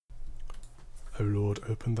O Lord,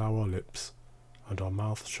 open thou our lips, and our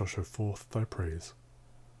mouth shall show forth thy praise.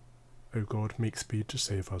 O God, make speed to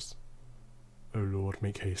save us. O Lord,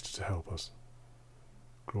 make haste to help us.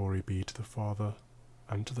 Glory be to the Father,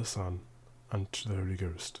 and to the Son, and to the Holy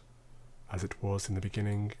Ghost, as it was in the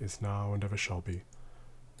beginning, is now, and ever shall be,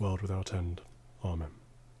 world without end. Amen.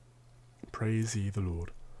 Praise ye the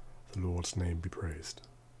Lord's name be praised.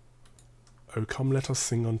 O come, let us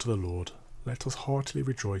sing unto the Lord, let us heartily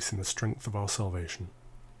rejoice in the strength of our salvation.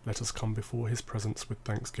 Let us come before his presence with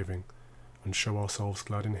thanksgiving, and show ourselves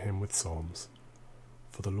glad in him with psalms.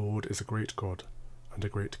 For the Lord is a great God, and a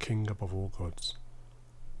great King above all gods.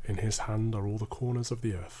 In his hand are all the corners of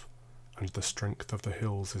the earth, and the strength of the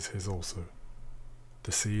hills is his also.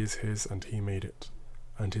 The sea is his, and he made it,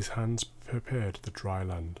 and his hands prepared the dry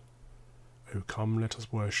land. O come, let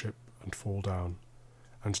us worship, and fall down,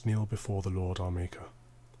 and kneel before the Lord our Maker.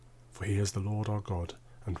 For he is the Lord our God,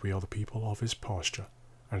 and we are the people of his pasture,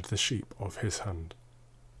 and the sheep of his hand.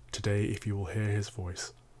 Today, if you will hear his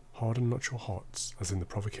voice, harden not your hearts, as in the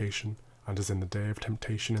provocation, and as in the day of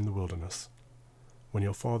temptation in the wilderness, when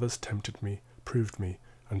your fathers tempted me, proved me,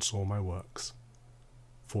 and saw my works.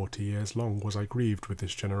 40 years long was I grieved with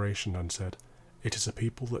this generation, and said, It is a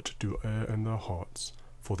people that do err in their hearts,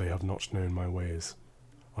 for they have not known my ways,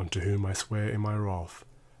 unto whom I swear in my wrath,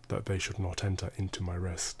 that they should not enter into my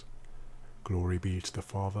rest. Glory be to the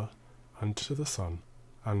Father, and to the Son,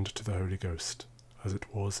 and to the Holy Ghost, as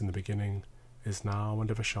it was in the beginning, is now, and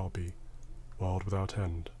ever shall be, world without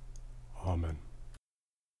end. Amen.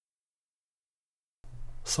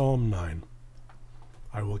 Psalm 9.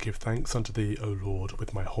 I will give thanks unto thee, O Lord,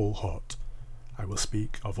 with my whole heart. I will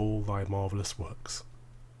speak of all thy marvellous works.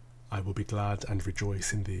 I will be glad and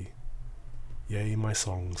rejoice in thee. Yea, my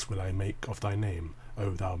songs will I make of thy name, O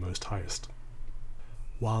thou most highest.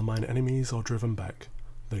 While mine enemies are driven back,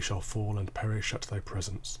 they shall fall and perish at thy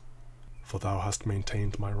presence. For thou hast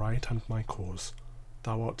maintained my right and my cause.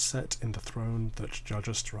 Thou art set in the throne that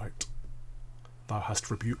judgest right. Thou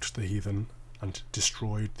hast rebuked the heathen, and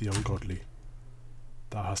destroyed the ungodly.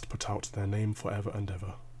 Thou hast put out their name for ever and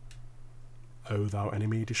ever. O thou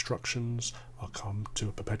enemy, destructions are come to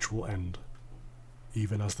a perpetual end.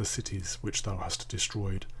 Even as the cities which thou hast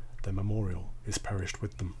destroyed, their memorial is perished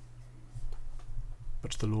with them.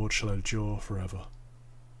 But the Lord shall endure for ever.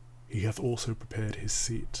 He hath also prepared his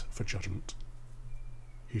seat for judgment.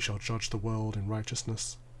 He shall judge the world in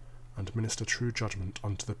righteousness, and minister true judgment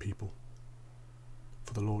unto the people.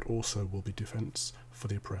 For the Lord also will be defence for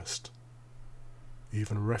the oppressed,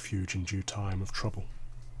 even a refuge in due time of trouble.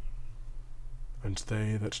 And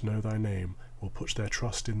they that know thy name will put their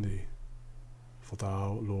trust in thee, for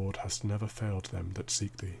thou, Lord, hast never failed them that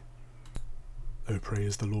seek thee. O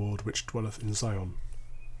praise the Lord which dwelleth in Zion.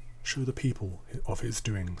 Show the people of his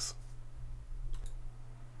doings.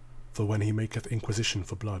 For when he maketh inquisition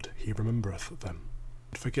for blood, he remembereth them,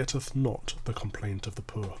 and forgetteth not the complaint of the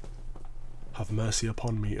poor. Have mercy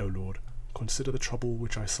upon me, O Lord, consider the trouble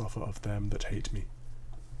which I suffer of them that hate me.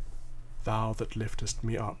 Thou that liftest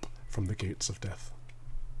me up from the gates of death,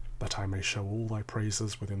 that I may show all thy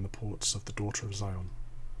praises within the ports of the daughter of Zion.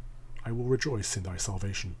 I will rejoice in thy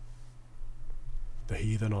salvation. The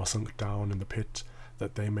heathen are sunk down in the pit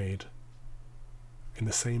that they made. In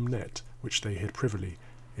the same net which they hid privily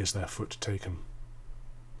is their foot taken.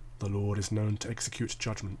 The Lord is known to execute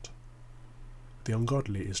judgment. The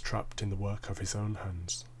ungodly is trapped in the work of his own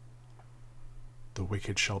hands. The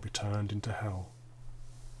wicked shall be turned into hell,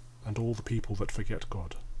 and all the people that forget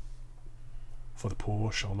God. For the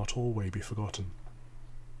poor shall not always be forgotten.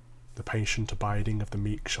 The patient abiding of the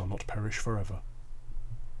meek shall not perish forever.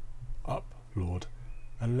 Up, Lord,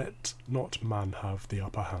 and let not man have the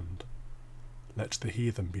upper hand. Let the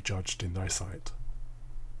heathen be judged in thy sight.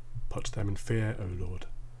 Put them in fear, O Lord,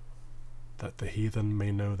 that the heathen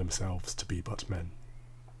may know themselves to be but men.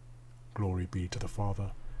 Glory be to the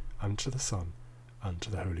Father, and to the Son, and to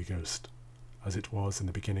the Holy Ghost, as it was in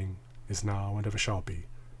the beginning, is now, and ever shall be,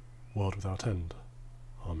 world without end.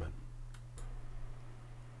 Amen.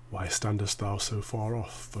 Why standest thou so far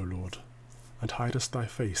off, O Lord, and hidest thy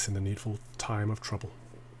face in the needful time of trouble?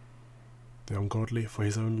 The ungodly for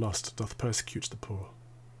his own lust doth persecute the poor.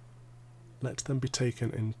 Let them be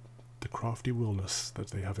taken in the crafty willness that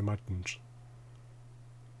they have imagined.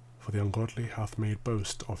 For the ungodly hath made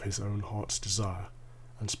boast of his own heart's desire,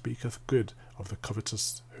 and speaketh good of the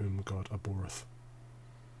covetous whom God abhorreth.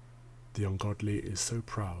 The ungodly is so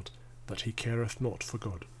proud that he careth not for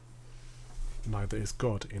God, neither is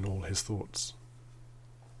God in all his thoughts.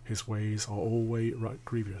 His ways are always right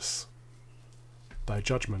grievous. Thy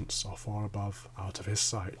judgments are far above out of his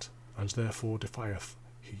sight, and therefore defieth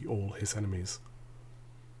he all his enemies.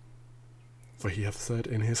 For he hath said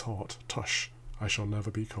in his heart, Tush, I shall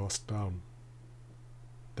never be cast down.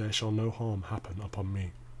 There shall no harm happen upon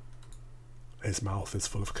me. His mouth is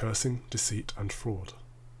full of cursing, deceit, and fraud.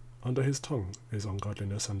 Under his tongue is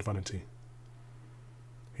ungodliness and vanity.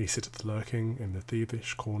 He sitteth lurking in the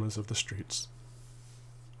thievish corners of the streets,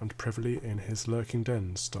 and privily in his lurking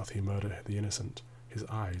dens doth he murder the innocent. His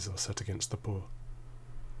eyes are set against the poor.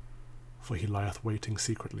 For he lieth waiting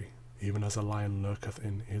secretly, even as a lion lurketh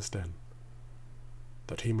in his den,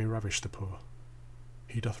 that he may ravish the poor.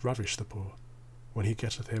 He doth ravish the poor, when he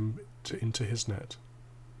getteth him into his net.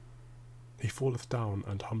 He falleth down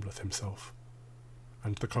and humbleth himself,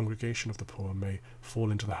 and the congregation of the poor may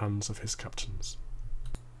fall into the hands of his captains.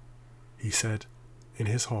 He said in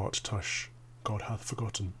his heart, Tush, God hath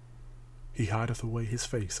forgotten. He hideth away his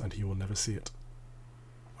face, and he will never see it.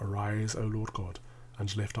 Arise, O Lord God,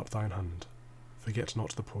 and lift up thine hand. Forget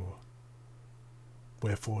not the poor.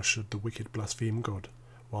 Wherefore should the wicked blaspheme God,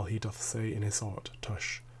 while he doth say in his heart,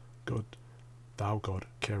 Tush, God, thou God,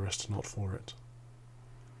 carest not for it.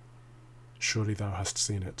 Surely thou hast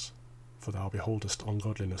seen it, for thou beholdest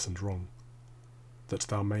ungodliness and wrong, that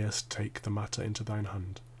thou mayest take the matter into thine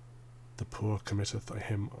hand. The poor committeth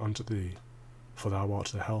him unto thee, for thou art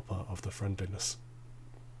the helper of the friendliness.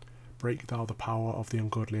 Break thou the power of the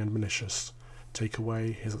ungodly and malicious, take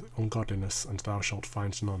away his ungodliness, and thou shalt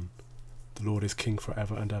find none. The Lord is king for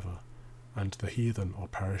ever and ever, and the heathen are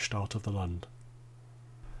perished out of the land.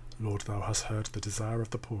 Lord, thou hast heard the desire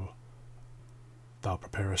of the poor. Thou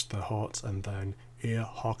preparest their hearts, and thine ear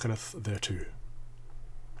hearkeneth thereto,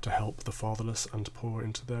 to help the fatherless and poor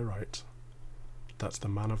into their right, that the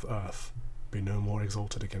man of earth be no more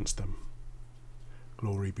exalted against them.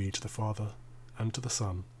 Glory be to the Father, and to the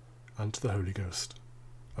Son, and to the Holy Ghost,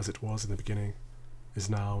 as it was in the beginning, is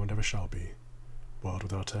now, and ever shall be, world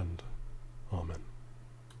without end. Amen.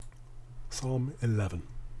 Psalm 11.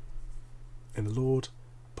 In the Lord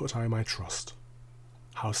put I my trust.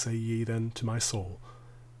 How say ye then to my soul,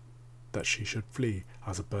 that she should flee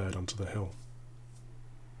as a bird unto the hill?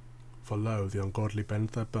 For lo, the ungodly bend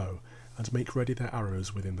their bow, and make ready their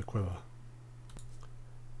arrows within the quiver,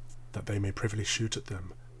 that they may privily shoot at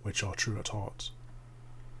them which are true at heart.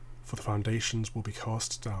 For the foundations will be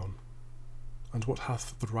cast down, and what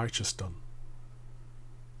hath the righteous done?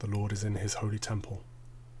 The Lord is in his holy temple.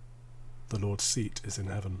 The Lord's seat is in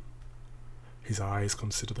heaven. His eyes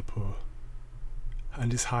consider the poor,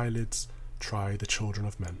 and his high lids try the children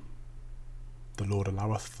of men. The Lord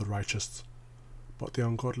alloweth the righteous, but the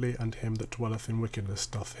ungodly and him that dwelleth in wickedness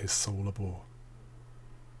doth his soul abhor.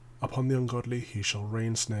 Upon the ungodly he shall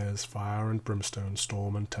rain snares, fire and brimstone,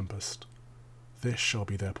 storm and tempest. This shall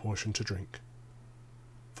be their portion to drink.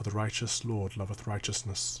 For the righteous Lord loveth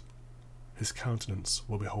righteousness. His countenance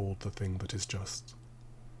will behold the thing that is just.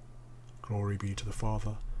 Glory be to the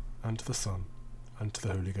Father, and to the Son, and to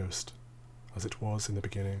the Holy Ghost, as it was in the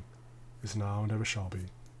beginning, is now, and ever shall be,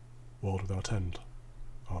 world without end.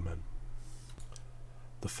 Amen.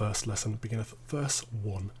 The first lesson beginneth verse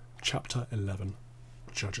 1, chapter 11,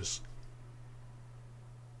 Judges.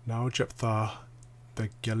 Now Jephthah the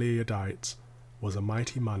Gileadite was a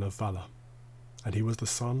mighty man of valour, and he was the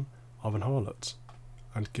son of an harlot,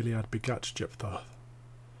 and Gilead begat Jephthah.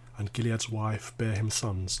 And Gilead's wife bare him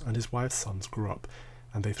sons, and his wife's sons grew up,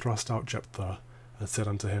 and they thrust out Jephthah, and said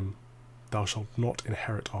unto him, Thou shalt not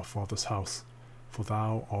inherit our father's house, for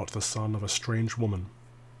thou art the son of a strange woman.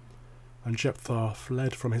 And Jephthah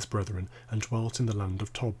fled from his brethren, and dwelt in the land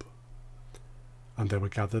of Tob. And there were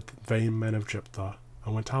gathered vain men of Jephthah,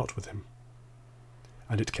 and went out with him.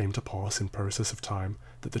 And it came to pass in process of time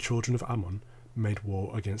that the children of Ammon made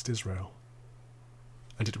war against Israel.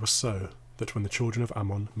 And it was so, that when the children of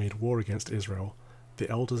Ammon made war against Israel, the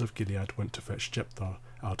elders of Gilead went to fetch Jephthah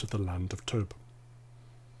out of the land of Tob.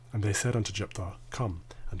 And they said unto Jephthah, Come,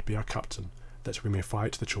 and be our captain, that we may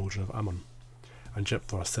fight the children of Ammon. And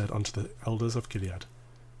Jephthah said unto the elders of Gilead,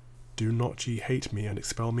 Do not ye hate me, and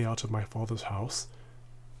expel me out of my father's house?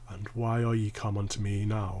 And why are ye come unto me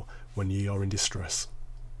now, when ye are in distress?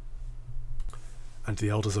 And the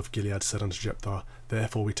elders of Gilead said unto Jephthah,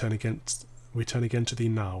 Therefore we turn again to thee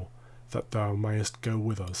now, that thou mayest go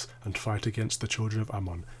with us, and fight against the children of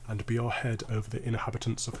Ammon, and be our head over the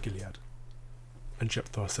inhabitants of Gilead. And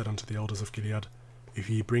Jephthah said unto the elders of Gilead, If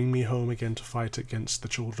ye bring me home again to fight against the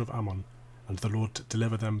children of Ammon, and the Lord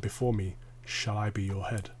deliver them before me, shall I be your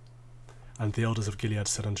head? And the elders of Gilead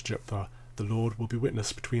said unto Jephthah, The Lord will be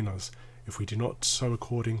witness between us, if we do not so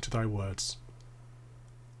according to thy words.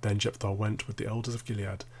 Then Jephthah went with the elders of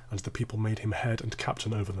Gilead, and the people made him head and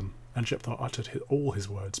captain over them. And Jephthah uttered all his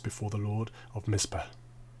words before the Lord of Mizpeh.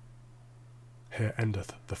 Here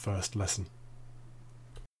endeth the first lesson.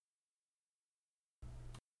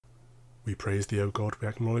 We praise thee, O God, we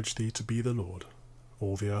acknowledge thee to be the Lord.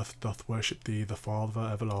 All the earth doth worship thee, the Father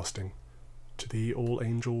everlasting. To thee all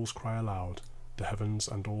angels cry aloud, the heavens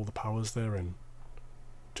and all the powers therein.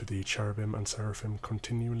 To thee cherubim and seraphim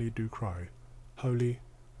continually do cry, Holy,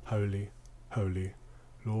 holy, holy,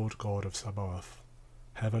 Lord God of Sabaoth.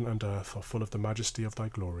 Heaven and earth are full of the majesty of thy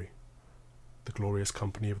glory. The glorious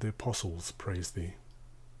company of the apostles praise thee.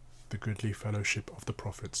 The goodly fellowship of the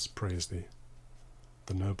prophets praise thee.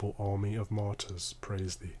 The noble army of martyrs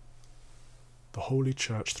praise thee. The holy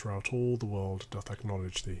church throughout all the world doth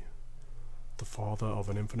acknowledge thee, the Father of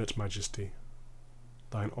an infinite majesty,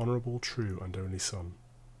 thine honourable, true, and only Son,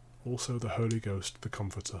 also the Holy Ghost, the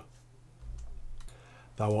Comforter.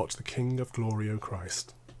 Thou art the King of glory, O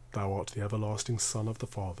Christ, thou art the everlasting Son of the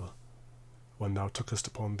Father. When thou tookest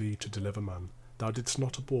upon thee to deliver man, thou didst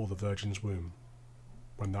not abhor the Virgin's womb.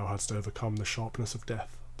 When thou hadst overcome the sharpness of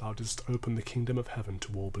death, thou didst open the kingdom of heaven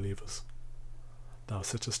to all believers. Thou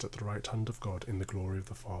sittest at the right hand of God in the glory of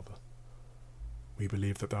the Father. We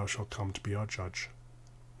believe that thou shalt come to be our judge.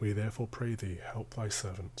 We therefore pray thee, help thy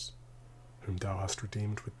servants, whom thou hast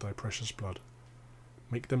redeemed with thy precious blood.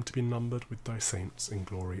 Make them to be numbered with thy saints in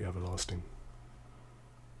glory everlasting.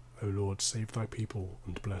 O Lord, save thy people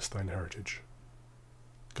and bless thine heritage.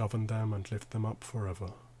 Govern them and lift them up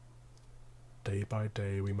forever. Day by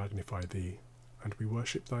day we magnify thee, and we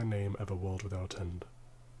worship thy name ever world without end.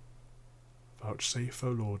 Vouchsafe,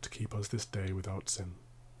 O Lord, to keep us this day without sin.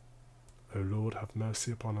 O Lord, have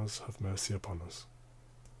mercy upon us, have mercy upon us.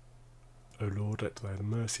 O Lord, let thy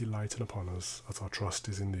mercy lighten upon us, as our trust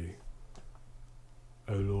is in thee.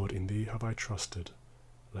 O Lord, in thee have I trusted,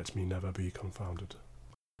 let me never be confounded.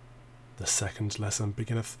 The second lesson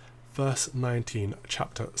beginneth verse 19,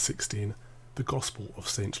 chapter 16, the Gospel of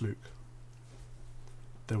St. Luke.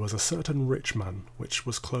 There was a certain rich man, which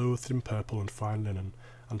was clothed in purple and fine linen,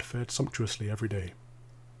 and fared sumptuously every day.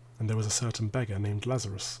 And there was a certain beggar named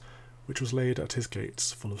Lazarus, which was laid at his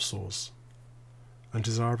gates, full of sores, and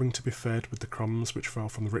desiring to be fed with the crumbs which fell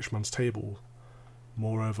from the rich man's table.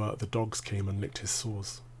 Moreover, the dogs came and licked his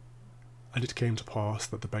sores. And it came to pass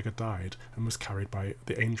that the beggar died, and was carried by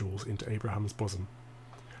the angels into Abraham's bosom.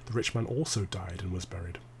 The rich man also died, and was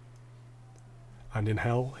buried. And in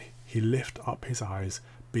hell he lift up his eyes,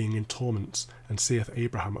 being in torments, and seeth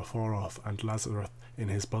Abraham afar off, and Lazarus in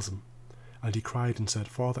his bosom. And he cried and said,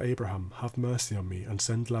 Father Abraham, have mercy on me, and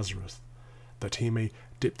send Lazarus, that he may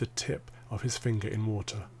dip the tip of his finger in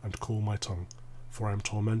water, and cool my tongue, for I am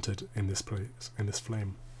tormented in this place, in this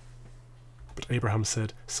flame. But Abraham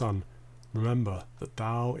said, Son, remember that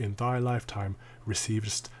thou in thy lifetime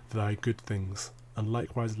receivedst thy good things, and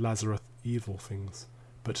likewise Lazarus evil things,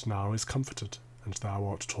 but now is comforted, and thou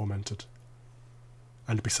art tormented.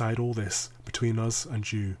 And beside all this, between us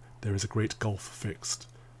and you there is a great gulf fixed,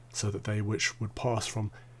 so that they which would pass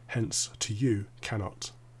from hence to you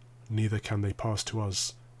cannot, neither can they pass to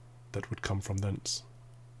us that would come from thence.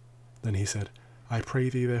 Then he said, I pray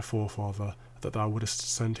thee therefore, Father, that thou wouldest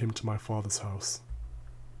send him to my father's house.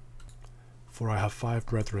 For I have 5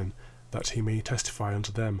 brethren, that he may testify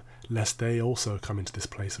unto them, lest they also come into this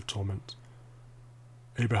place of torment.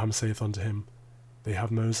 Abraham saith unto him, They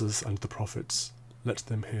have Moses and the prophets, let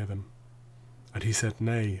them hear them. And he said,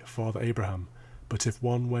 Nay, Father Abraham, but if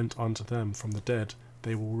one went unto them from the dead,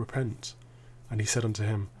 they will repent. And he said unto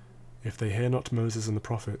him, If they hear not Moses and the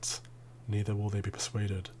prophets, neither will they be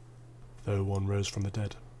persuaded, though one rose from the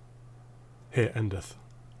dead. Here endeth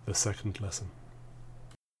the second lesson.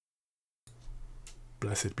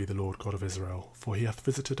 Blessed be the Lord God of Israel, for he hath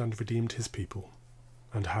visited and redeemed his people,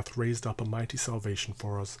 and hath raised up a mighty salvation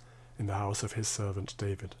for us in the house of his servant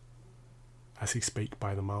David, as he spake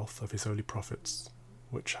by the mouth of his holy prophets,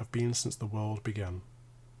 which have been since the world began,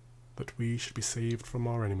 that we should be saved from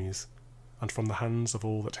our enemies, and from the hands of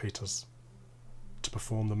all that hate us, to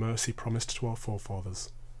perform the mercy promised to our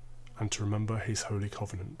forefathers, and to remember his holy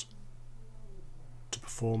covenant, to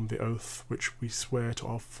perform the oath which we sware to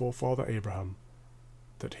our forefather Abraham,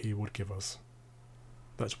 that he would give us,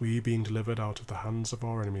 that we, being delivered out of the hands of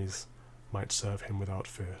our enemies, might serve him without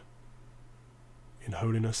fear, in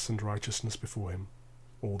holiness and righteousness before him,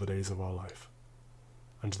 all the days of our life.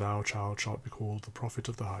 And thou, child, shalt be called the prophet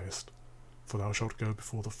of the highest, for thou shalt go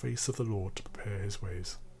before the face of the Lord to prepare his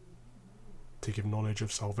ways, to give knowledge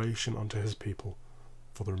of salvation unto his people,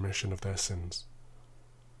 for the remission of their sins,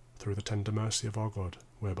 through the tender mercy of our God,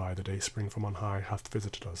 whereby the dayspring from on high hath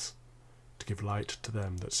visited us, to give light to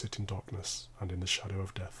them that sit in darkness and in the shadow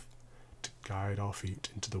of death, to guide our feet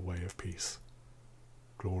into the way of peace.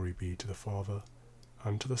 Glory be to the Father,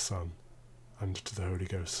 and to the Son, and to the Holy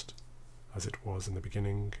Ghost, as it was in the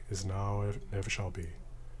beginning, is now, and ever shall be,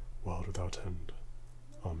 world without end.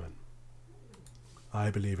 Amen. I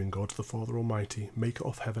believe in God the Father Almighty, maker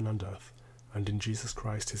of heaven and earth, and in Jesus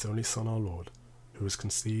Christ, his only Son, our Lord, who was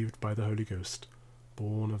conceived by the Holy Ghost,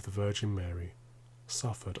 born of the Virgin Mary,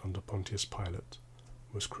 suffered under Pontius Pilate,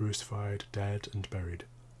 was crucified, dead, and buried.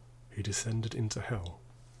 He descended into hell.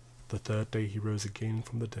 The third day he rose again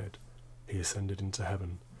from the dead. He ascended into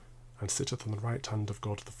heaven, and sitteth on the right hand of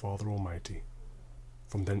God the Father Almighty.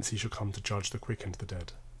 From thence he shall come to judge the quick and the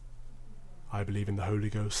dead. I believe in the Holy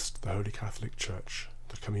Ghost, the Holy Catholic Church,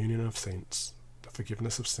 the communion of saints, the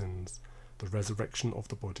forgiveness of sins, the resurrection of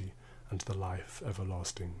the body, and the life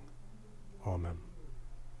everlasting. Amen.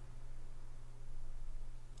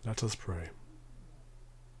 Let us pray.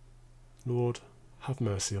 Lord, have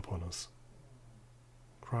mercy upon us.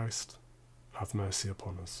 Christ, have mercy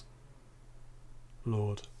upon us.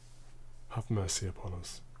 Lord, have mercy upon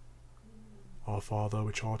us. Our Father,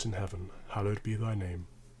 which art in heaven, hallowed be thy name.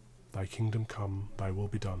 Thy kingdom come, thy will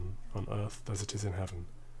be done, on earth as it is in heaven.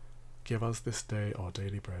 Give us this day our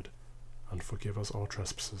daily bread, and forgive us our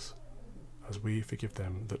trespasses, as we forgive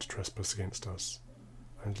them that trespass against us.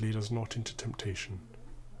 And lead us not into temptation,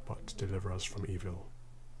 but deliver us from evil.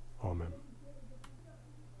 Amen.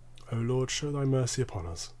 O Lord, show thy mercy upon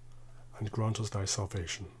us, and grant us thy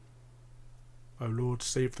salvation. O Lord,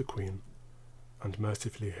 save the Queen, and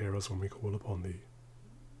mercifully hear us when we call upon thee.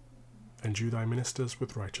 Endue thy ministers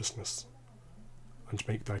with righteousness, and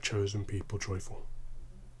make thy chosen people joyful.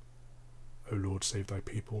 O Lord, save thy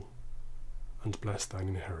people, and bless thine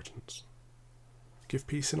inheritance. Give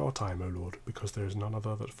peace in our time, O Lord, because there is none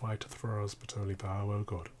other that fighteth for us but only thou, O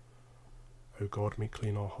God. O God, make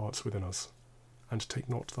clean our hearts within us, and take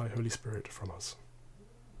not thy Holy Spirit from us.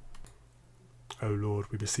 O Lord,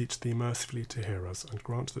 we beseech thee mercifully to hear us, and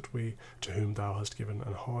grant that we, to whom thou hast given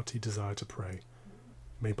an hearty desire to pray,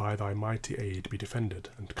 may by thy mighty aid be defended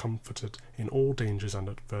and comforted in all dangers and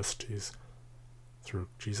adversities, through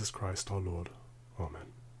Jesus Christ our Lord.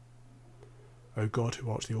 Amen. O God,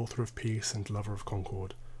 who art the author of peace and lover of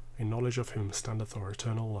concord, in knowledge of whom standeth our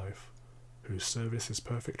eternal life, whose service is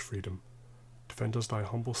perfect freedom, defend us thy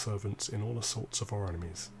humble servants in all assaults of our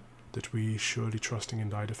enemies, that we, surely trusting in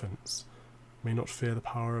thy defence, may not fear the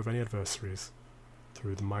power of any adversaries,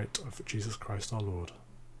 through the might of Jesus Christ our Lord.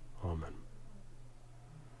 Amen.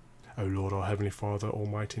 O Lord, our heavenly Father,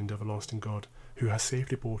 almighty and everlasting God, who hast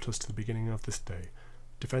safely brought us to the beginning of this day,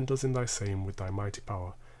 defend us in thy same with thy mighty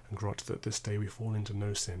power, and grant that this day we fall into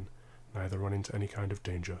no sin, neither run into any kind of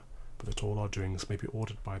danger, but that all our doings may be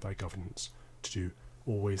ordered by thy governance, to do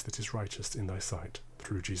always that is righteous in thy sight,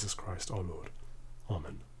 through Jesus Christ our Lord.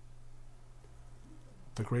 Amen.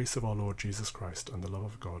 The grace of our Lord Jesus Christ, and the love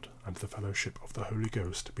of God, and the fellowship of the Holy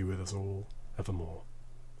Ghost be with us all evermore.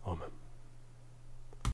 Amen.